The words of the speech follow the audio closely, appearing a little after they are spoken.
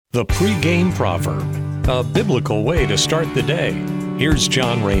The pregame proverb, a biblical way to start the day. Here's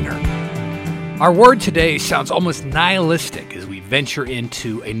John Rayner. Our word today sounds almost nihilistic as we venture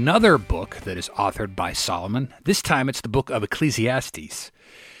into another book that is authored by Solomon. This time it's the book of Ecclesiastes.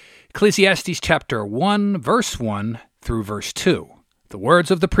 Ecclesiastes chapter 1, verse 1 through verse 2. The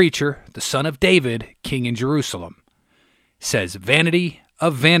words of the preacher, the son of David, king in Jerusalem, says, "Vanity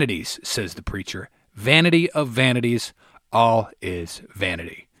of vanities," says the preacher, "vanity of vanities, all is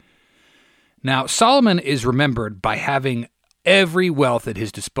vanity." Now, Solomon is remembered by having every wealth at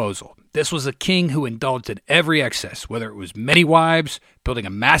his disposal. This was a king who indulged in every excess, whether it was many wives, building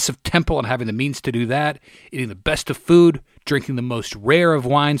a massive temple and having the means to do that, eating the best of food, drinking the most rare of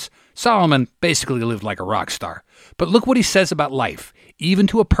wines. Solomon basically lived like a rock star. But look what he says about life, even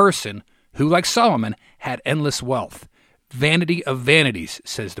to a person who, like Solomon, had endless wealth. "Vanity of vanities,"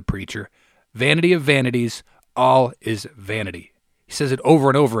 says the preacher. "Vanity of vanities, all is vanity." He says it over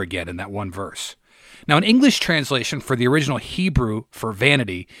and over again in that one verse. Now, an English translation for the original Hebrew for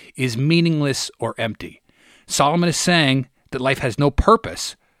vanity is meaningless or empty. Solomon is saying that life has no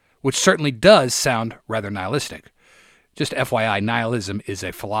purpose, which certainly does sound rather nihilistic. Just FYI, nihilism is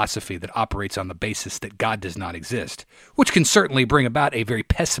a philosophy that operates on the basis that God does not exist, which can certainly bring about a very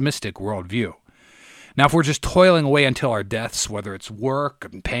pessimistic worldview. Now, if we're just toiling away until our deaths, whether it's work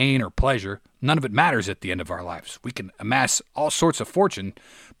and pain or pleasure, none of it matters at the end of our lives. We can amass all sorts of fortune,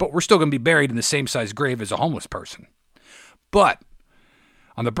 but we're still going to be buried in the same size grave as a homeless person. But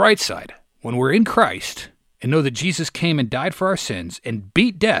on the bright side, when we're in Christ and know that Jesus came and died for our sins and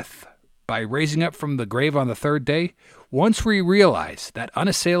beat death by raising up from the grave on the third day, once we realize that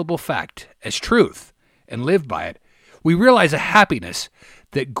unassailable fact as truth and live by it, we realize a happiness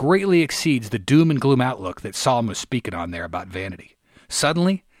that greatly exceeds the doom and gloom outlook that Solomon was speaking on there about vanity.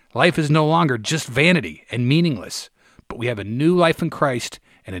 Suddenly, life is no longer just vanity and meaningless, but we have a new life in Christ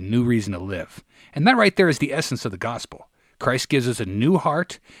and a new reason to live. And that right there is the essence of the gospel. Christ gives us a new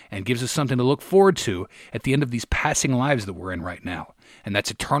heart and gives us something to look forward to at the end of these passing lives that we're in right now. And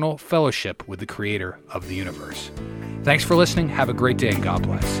that's eternal fellowship with the Creator of the universe. Thanks for listening. Have a great day and God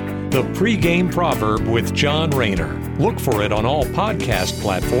bless. The pregame proverb with John Rayner. Look for it on all podcast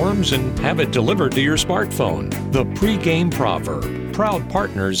platforms and have it delivered to your smartphone. The pregame proverb. Proud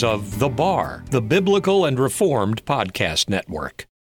partners of The Bar, the Biblical and Reformed Podcast Network.